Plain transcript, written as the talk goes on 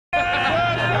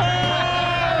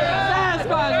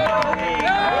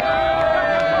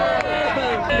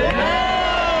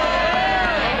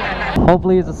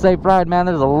Hopefully it's a safe ride, man.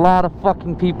 There's a lot of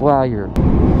fucking people out here.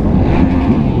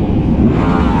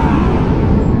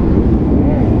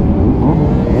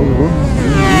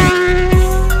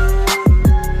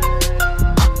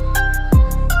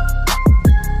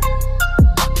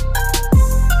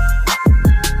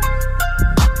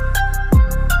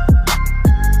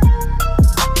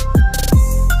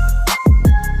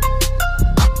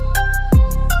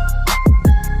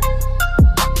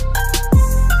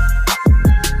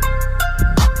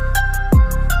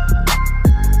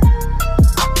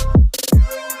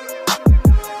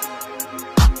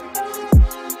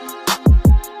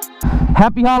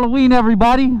 Happy Halloween,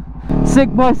 everybody. Sick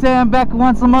Boy Sam back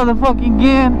once a motherfucking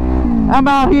again. I'm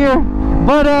out here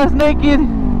butt ass naked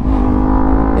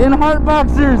in heart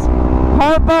boxers.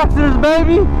 Heart boxers,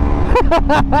 baby.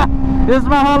 This is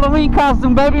my Halloween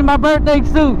costume, baby. My birthday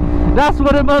suit. That's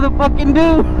what it motherfucking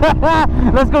do.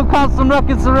 Let's go cause some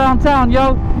ruckus around town,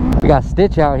 yo. We got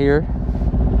Stitch out here,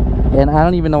 and I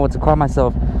don't even know what to call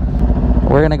myself.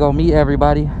 We're gonna go meet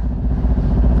everybody.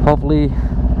 Hopefully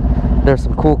there's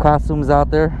some cool costumes out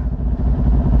there,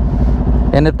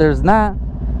 and if there's not,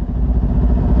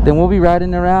 then we'll be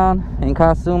riding around in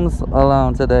costumes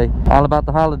alone today. All about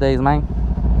the holidays, man.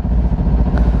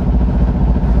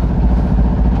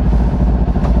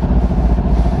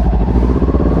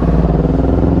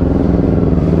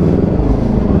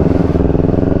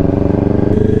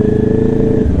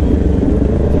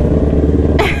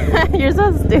 You're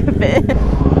so stupid.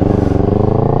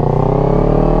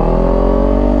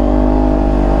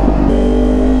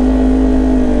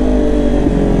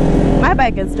 My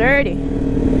bike is dirty.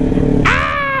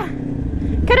 Ah!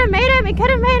 Could have made it. We could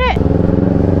have made it.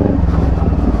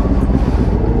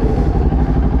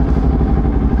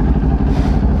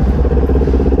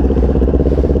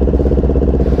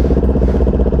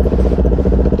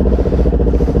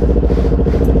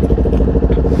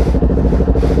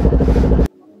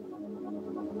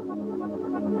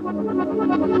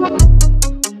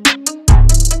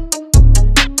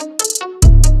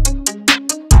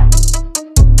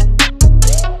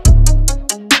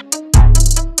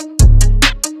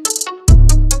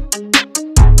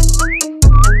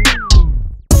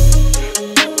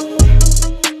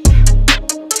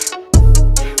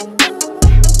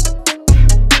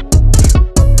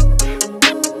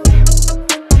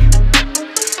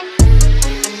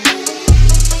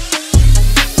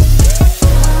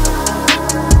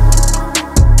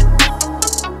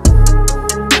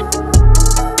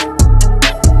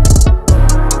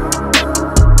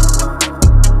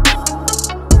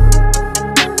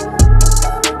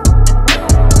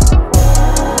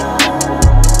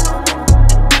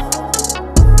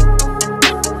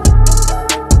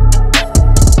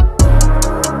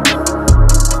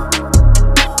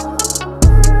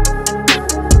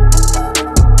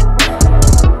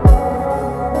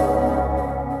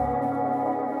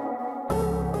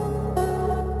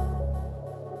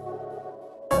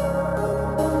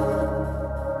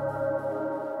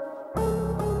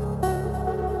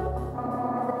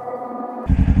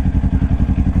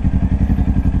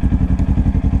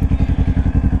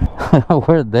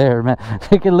 We're there, man.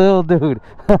 Look at little dude.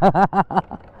 We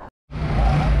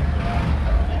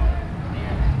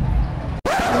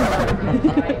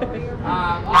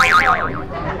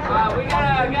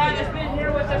got a guy that's been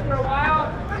here with us for a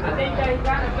while. I think that he's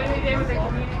gotten affiliated with the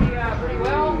community pretty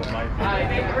well. He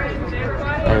made friends with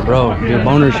everybody. Hey, bro, your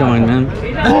boner's showing, man. Go,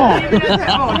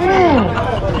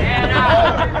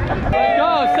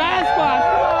 Sasquatch!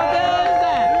 Come on, what the hell is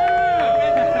that?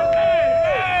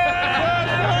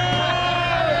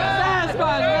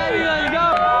 Sasquatch, baby, there you go!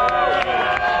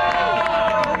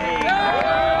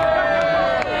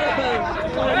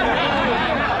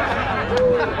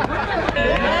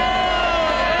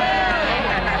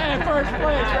 Hey, first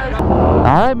place, right?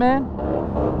 Alright, man.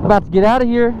 About to get out of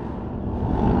here.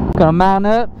 Gonna mount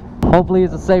up. Hopefully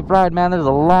it's a safe ride, man. There's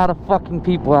a lot of fucking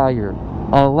people out here.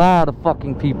 A lot of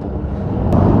fucking people.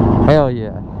 Hell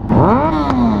yeah.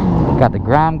 Got the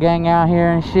Grime gang out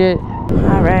here and shit.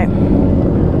 Alright.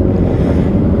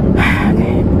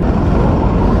 Okay.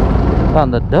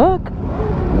 On the duck?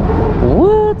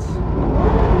 What?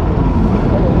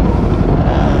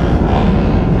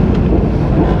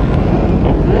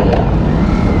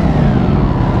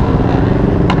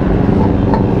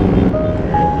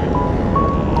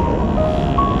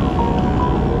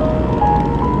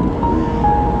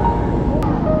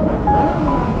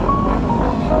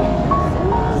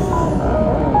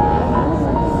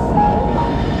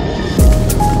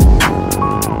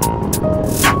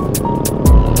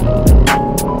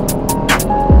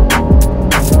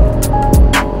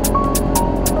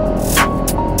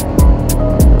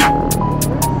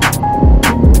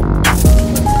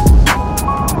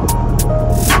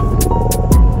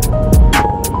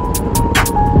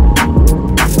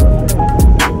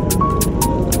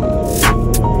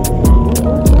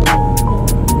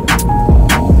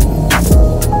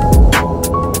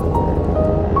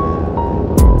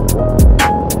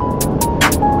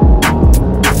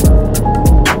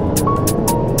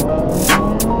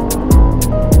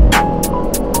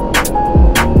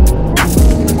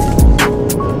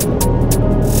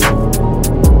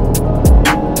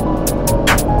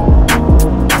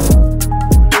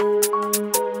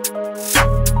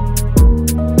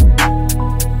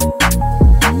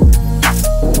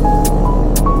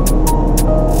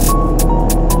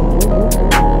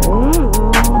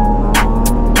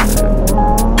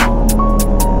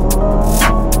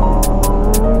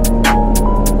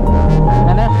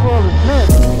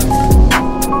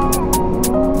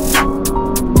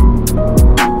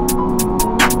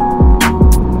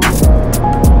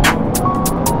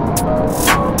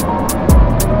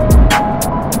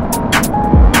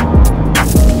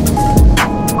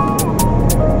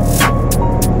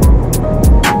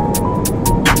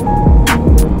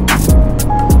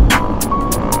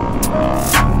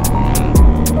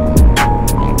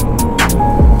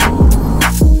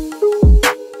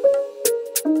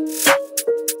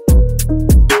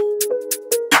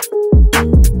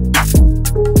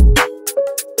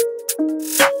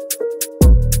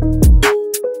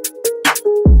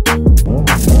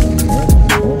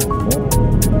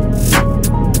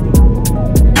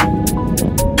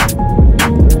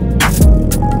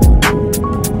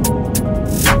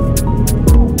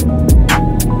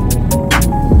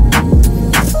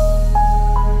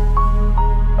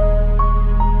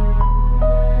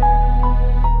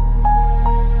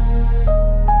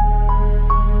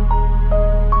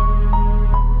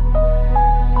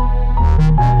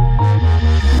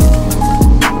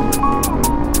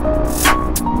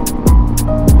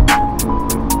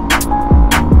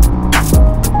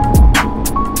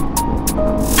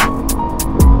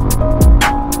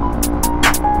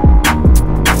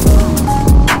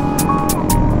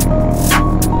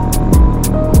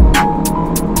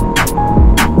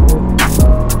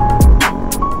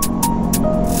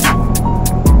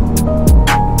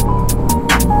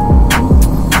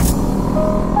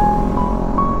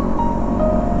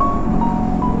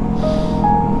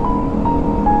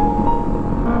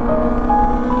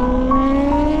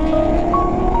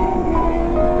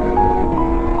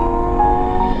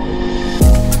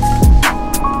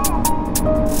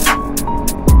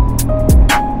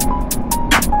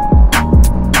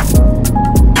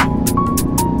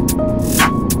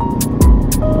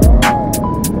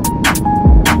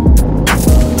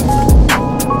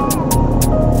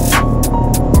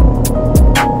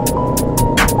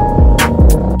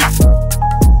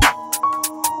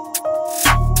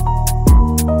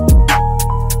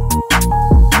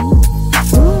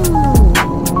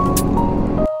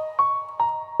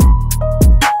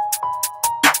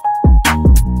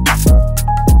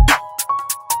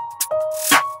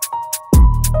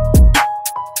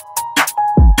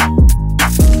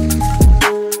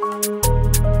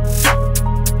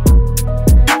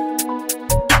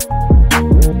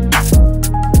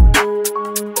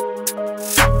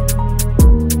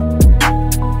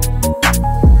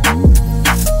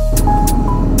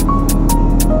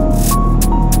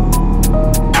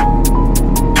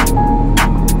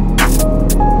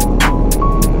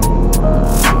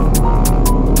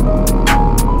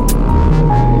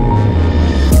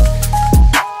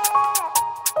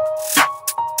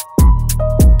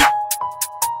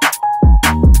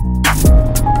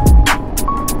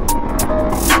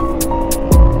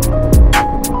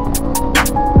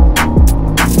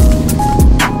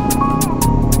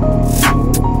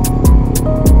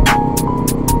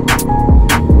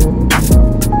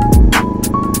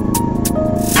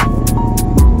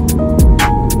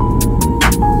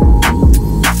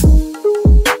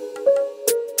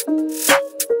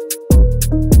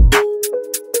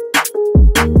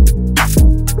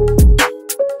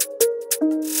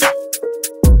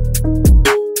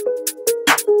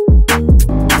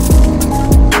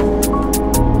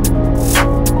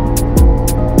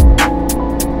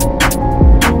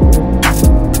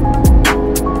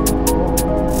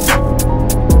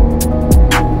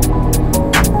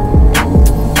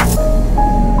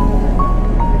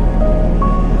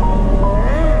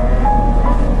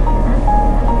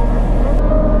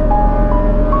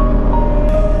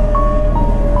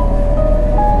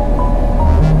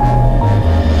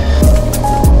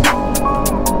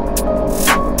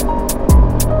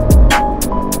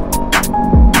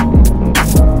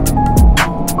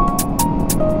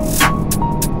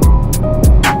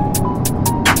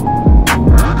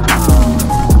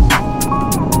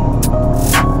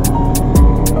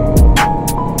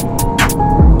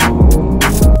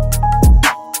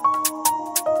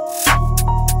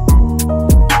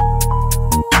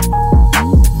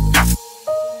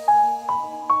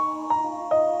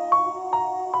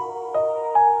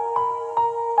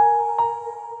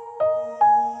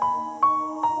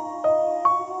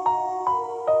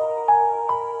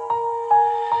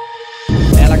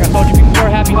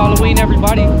 Happy Halloween,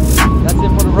 everybody. That's it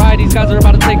for the ride. These guys are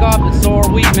about to take off, and so are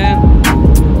we, man.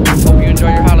 Hope you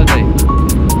enjoy your holiday.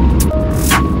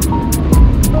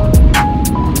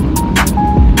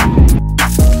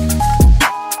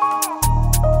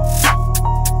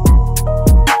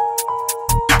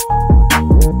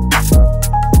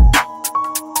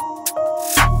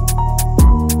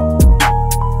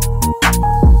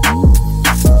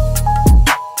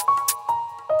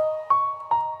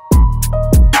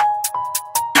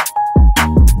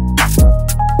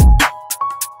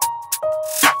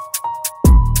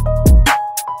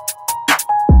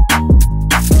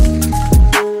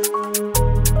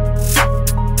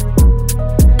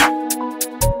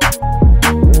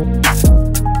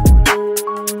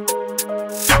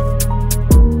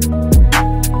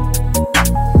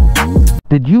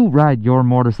 Did you ride your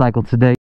motorcycle today?